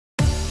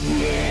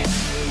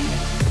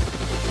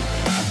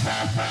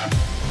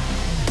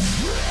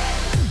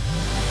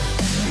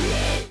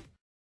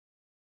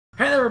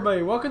Hey there,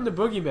 everybody! Welcome to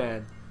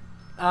Boogeyman.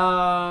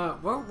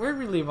 Where did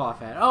we leave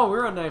off at? Oh,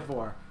 we're on night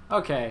 4.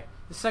 Okay,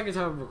 the second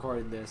time I'm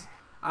recording this.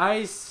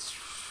 I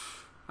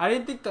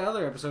didn't think the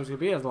other episode was gonna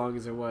be as long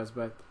as it was,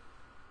 but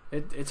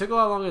it took a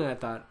lot longer than I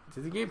thought.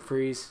 Did the game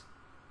freeze?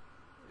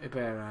 It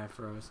better not have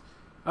froze.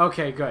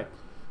 Okay, good.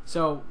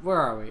 So where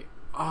are we?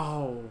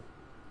 Oh,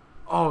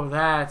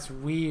 that's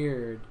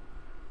weird.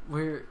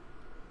 We're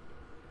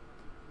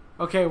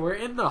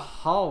in the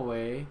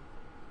hallway,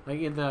 like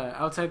in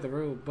the outside the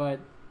room,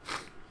 but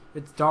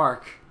it's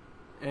dark,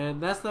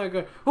 and that's not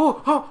good.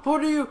 Oh,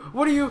 what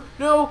are you?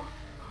 No.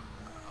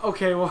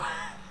 Okay, well,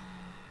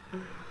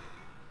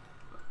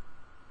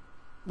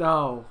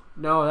 no,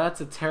 that's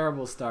a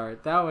terrible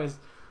start. That was,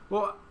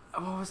 well,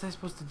 what was I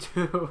supposed to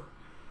do?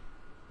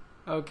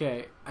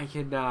 Okay, I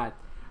cannot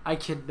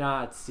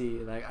see.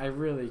 Like, I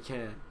really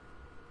can't.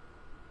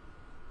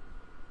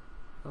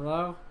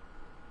 Hello?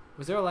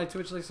 Was there a light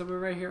switch like somewhere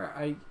right here?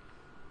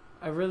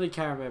 I really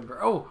can't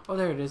remember. Oh,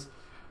 there it is.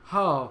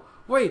 Oh,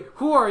 wait,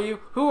 who are you?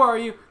 Who are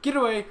you? Get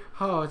away.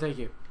 Oh, thank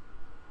you.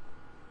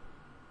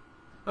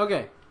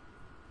 Okay.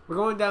 We're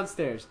going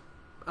downstairs.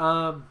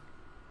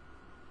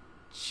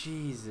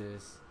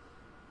 Jesus.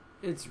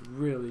 It's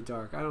really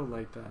dark. I don't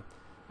like that.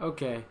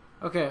 Okay.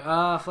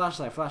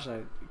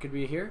 Flashlight. Could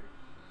be here?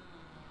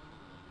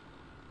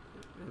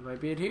 It might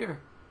be in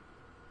here.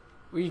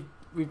 We've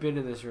been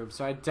in this room,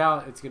 so I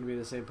doubt it's gonna be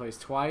the same place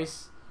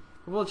twice.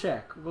 But we'll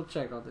check. We'll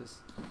check on this.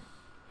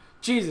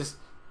 Jesus.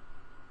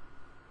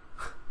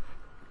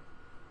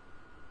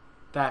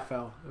 That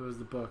fell. It was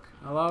the book.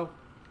 Hello?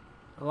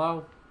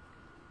 Hello?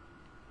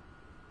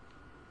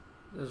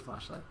 There's a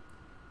flashlight.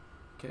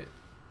 Okay.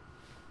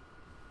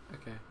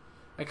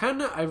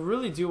 I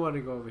really do want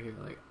to go over here.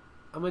 Like,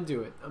 I'm gonna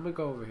do it. I'm gonna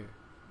go over here.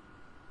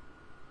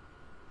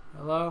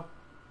 Hello?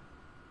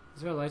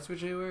 Is there a light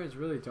switch anywhere? It's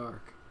really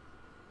dark.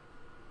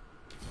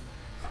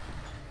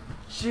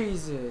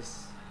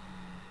 Jesus.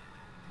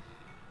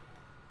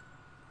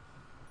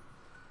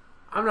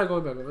 I'm not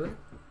going back over there.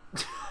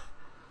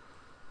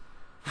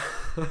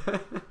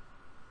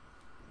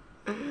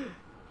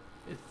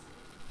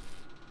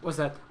 What's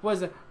that? What is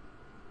that?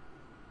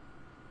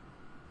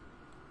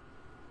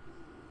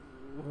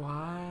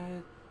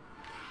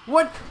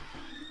 What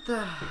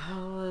the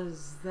hell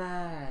is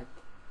that?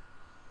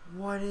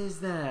 What is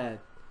that?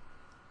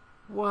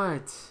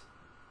 What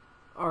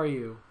are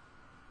you?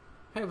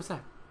 Hey, what's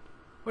that?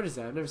 What is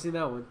that? I've never seen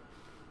that one.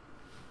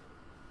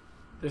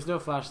 There's no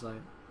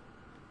flashlight.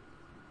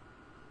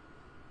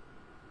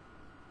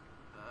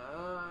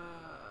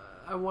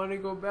 I want to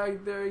go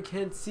back there. I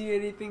can't see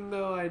anything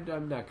though.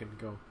 I'm not gonna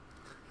go.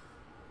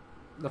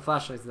 The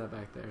flashlight's not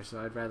back there, so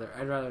I'd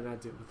rather not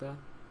deal with that.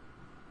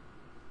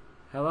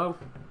 Hello?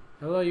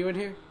 Hello, you in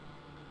here?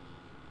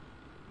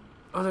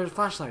 Oh, there's a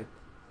flashlight.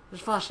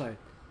 There's a flashlight.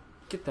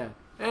 Get that.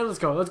 And let's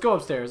go. Let's go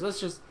upstairs.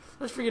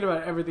 Let's forget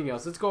about everything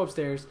else. Let's go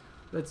upstairs.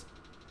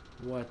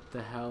 What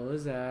the hell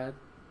is that?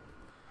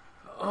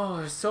 Oh,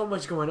 there's so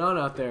much going on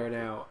out there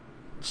now.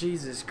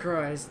 Jesus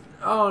Christ.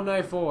 Oh,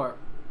 night 4.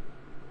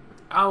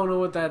 I don't know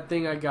what that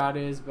thing I got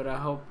is, but I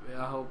hope it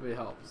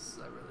helps.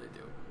 I really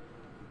do.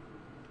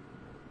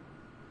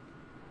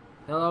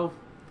 Hello?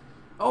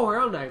 Oh, we're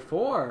on night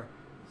 4.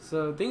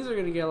 So things are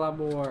gonna get a lot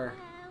more.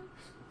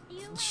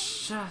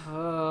 Shut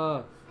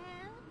up.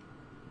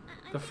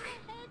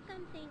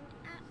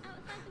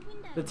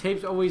 The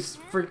tapes always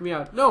freak me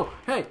out. No!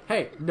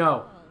 Hey!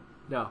 No.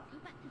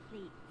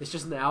 It's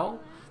just an owl?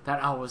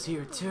 That owl was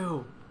here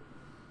too.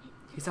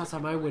 He's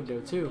outside my window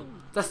too.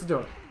 That's the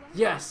door.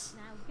 Yes!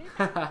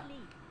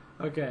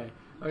 Okay,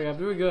 I'm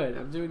doing good.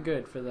 I'm doing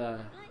good for the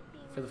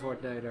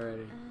fourth night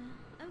already.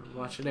 I'm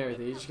watching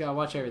everything. You just gotta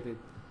watch everything.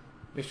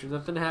 Make sure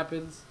nothing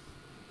happens.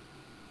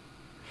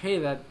 Hey,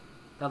 that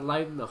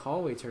light in the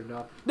hallway turned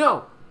off.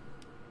 No!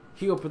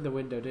 He opened the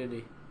window, didn't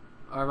he?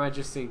 Or am I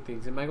just seeing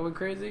things? Am I going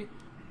crazy?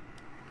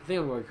 I think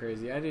I'm going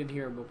crazy. I didn't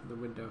hear him open the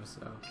window,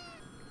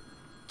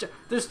 so...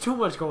 There's too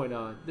much going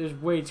on. There's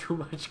way too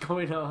much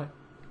going on.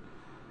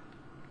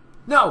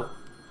 No!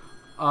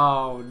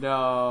 Oh,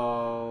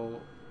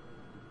 no.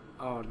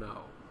 Oh,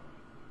 no.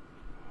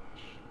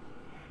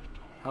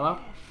 Hello?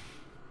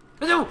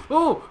 No!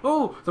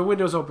 Oh! The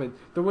window's open.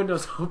 The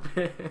window's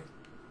open.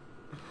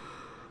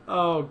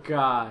 Oh,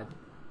 God.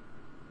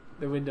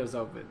 The window's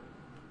open.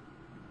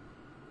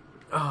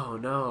 Oh,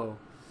 no.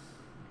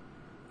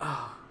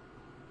 Oh.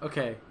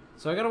 Okay.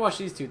 So I gotta watch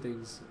these two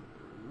things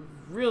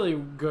really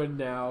good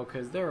now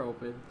because they're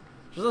open.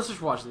 So let's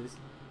just watch these.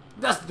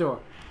 That's the door.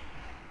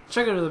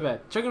 Check under the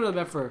bed. Check under the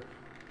bed for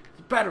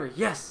battery.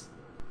 Yes.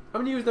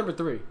 I'm gonna use number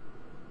 3.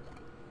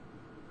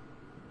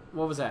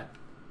 What was that?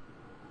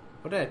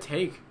 What did I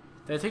take?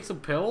 Did I take some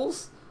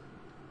pills?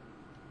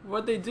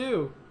 What'd they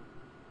do?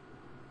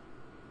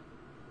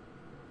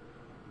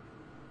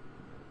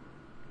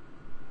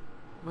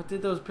 What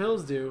did those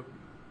pills do?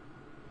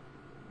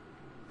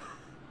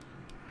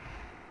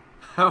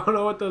 I don't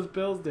know what those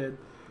pills did.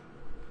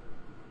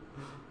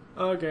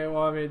 Okay,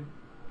 well, I mean,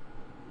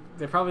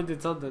 they probably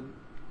did something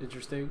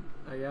interesting,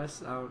 I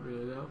guess. I don't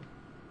really know.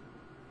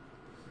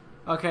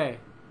 Okay.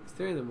 It's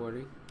 3 in the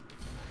morning.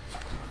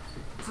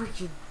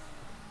 Freaking.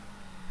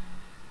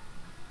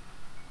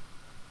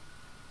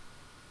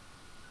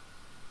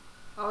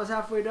 I was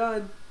halfway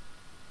done.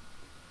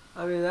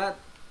 I mean,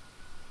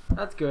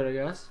 that's good, I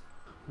guess.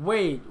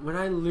 Wait, when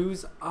I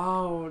lose,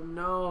 oh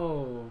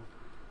no.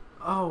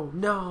 Oh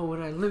no,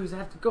 when I lose, I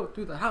have to go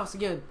through the house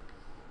again.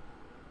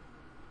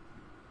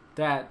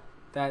 That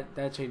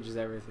changes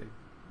everything.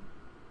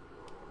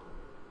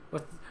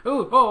 What?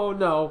 Ooh, oh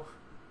no.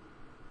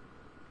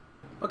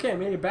 Okay, I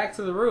made it back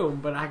to the room,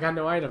 but I got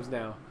no items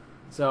now.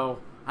 So,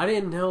 I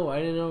didn't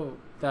know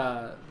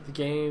the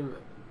game.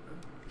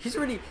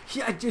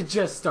 I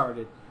just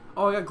started.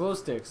 Oh, I got glow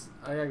sticks.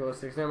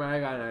 Never mind, I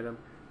got an item.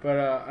 But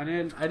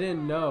I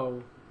didn't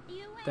know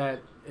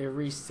that it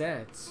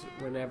resets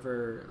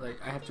whenever, like,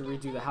 I have to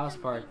redo the house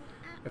part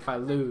if I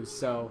lose.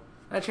 So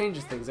that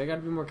changes things. I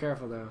gotta be more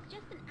careful now.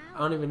 I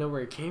don't even know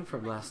where it came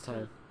from last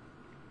time.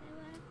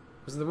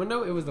 Was it the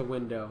window? It was the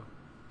window.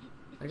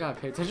 I gotta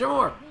pay attention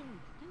more.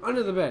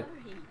 Under the bed.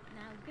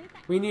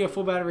 We need a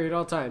full battery at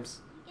all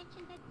times.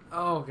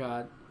 Oh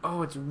god.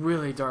 Oh, it's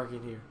really dark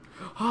in here.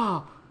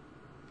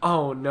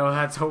 Oh no,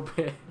 that's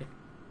open.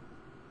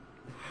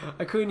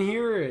 I couldn't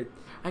hear it.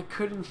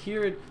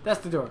 That's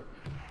the door.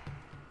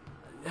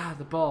 Ah,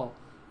 the ball.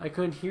 I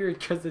couldn't hear it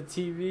because of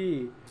the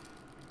TV.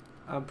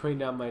 I'm putting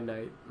down my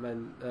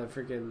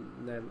freaking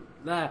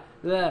what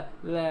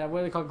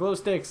are they called? Glow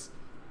sticks.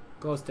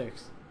 Glow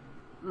sticks.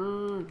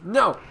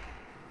 No.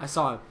 I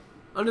saw him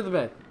under the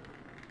bed.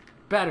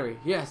 Battery.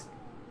 Yes.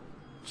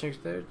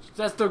 Check there.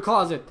 That's the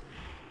closet.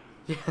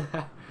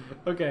 Yeah.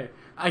 Okay.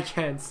 I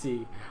can't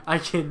see. I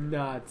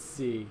cannot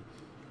see.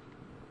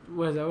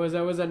 What's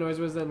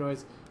that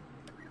noise?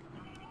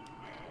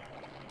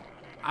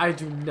 I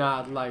do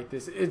not like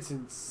this. It's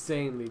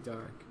insanely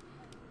dark.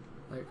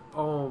 Like,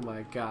 oh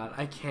my god.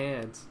 I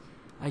can't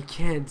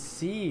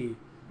see.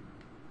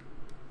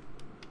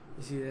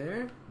 Is he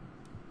there?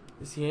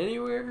 Is he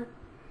anywhere?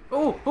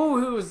 Oh,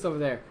 who is over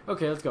there?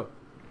 Okay, let's go.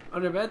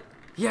 Under bed?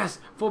 Yes,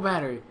 full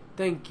battery.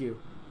 Thank you,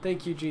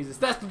 Jesus.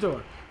 That's the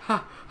door.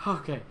 Ha.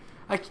 Okay.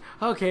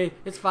 Okay.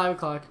 It's 5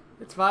 o'clock.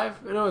 It's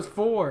 5? No, it's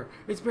 4.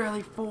 It's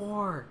barely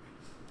 4.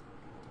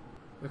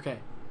 Okay.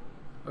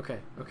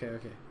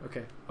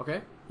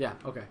 Yeah.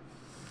 Okay.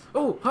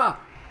 Oh, ha.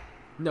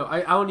 No,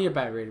 I don't need a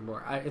battery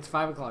anymore. It's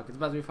 5 o'clock. It's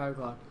about to be 5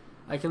 o'clock.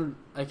 I can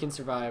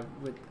survive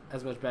with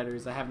as much battery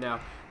as I have now.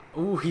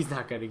 Ooh, he's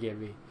not gonna get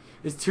me.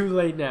 It's too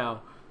late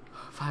now.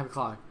 5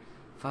 o'clock.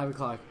 5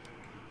 o'clock.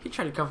 He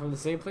tried to come from the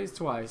same place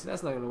twice.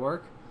 That's not gonna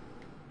work.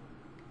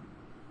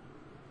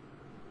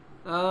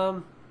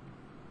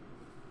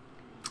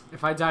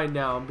 If I die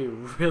now, I'm gonna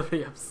be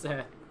really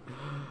upset.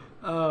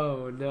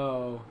 Oh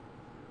no.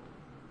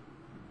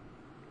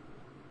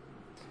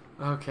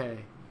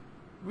 Okay.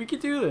 We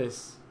could do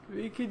this.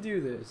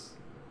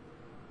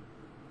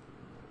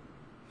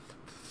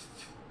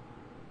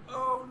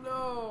 Oh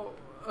no.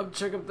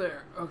 Check up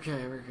there.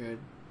 Okay, we're good.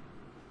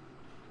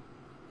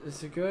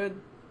 Is it good?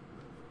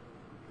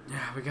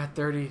 Yeah, we got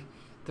 30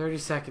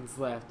 seconds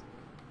left.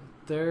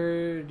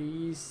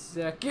 30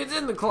 seconds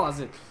in the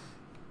closet.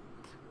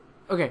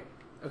 Okay.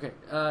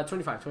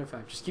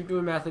 25. Just keep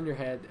doing math in your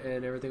head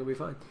and everything will be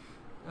fine.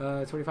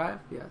 25?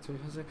 Yeah,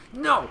 25 seconds.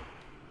 No!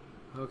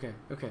 Okay.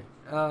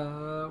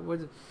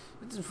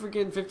 What's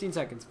freaking 15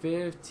 seconds?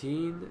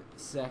 15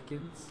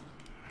 seconds.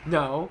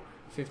 No.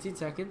 15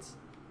 seconds.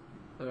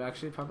 They're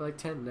actually probably like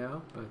 10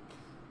 now, but...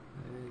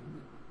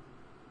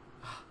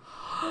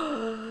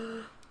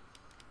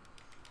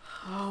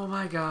 Oh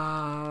my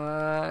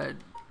god.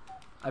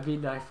 I beat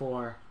night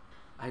 4.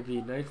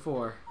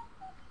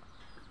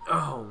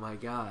 Oh my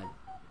god.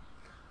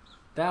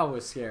 That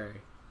was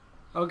scary.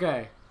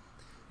 Okay.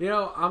 You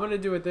know, I'm gonna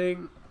do a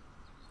thing.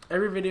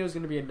 Every video is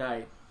gonna be at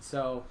night,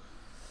 so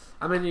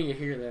I'm gonna need to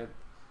hear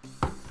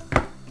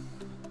that.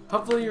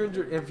 Hopefully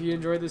if you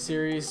enjoyed the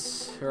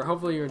series, or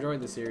hopefully you're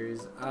enjoying the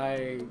series,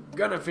 I'm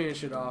gonna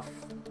finish it off.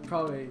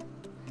 Probably,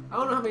 I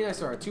don't know how many I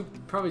saw.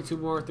 Probably 2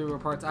 more, 3 more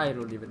parts. I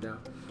don't even know.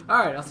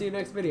 Alright, I'll see you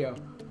next video.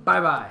 Bye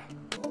bye.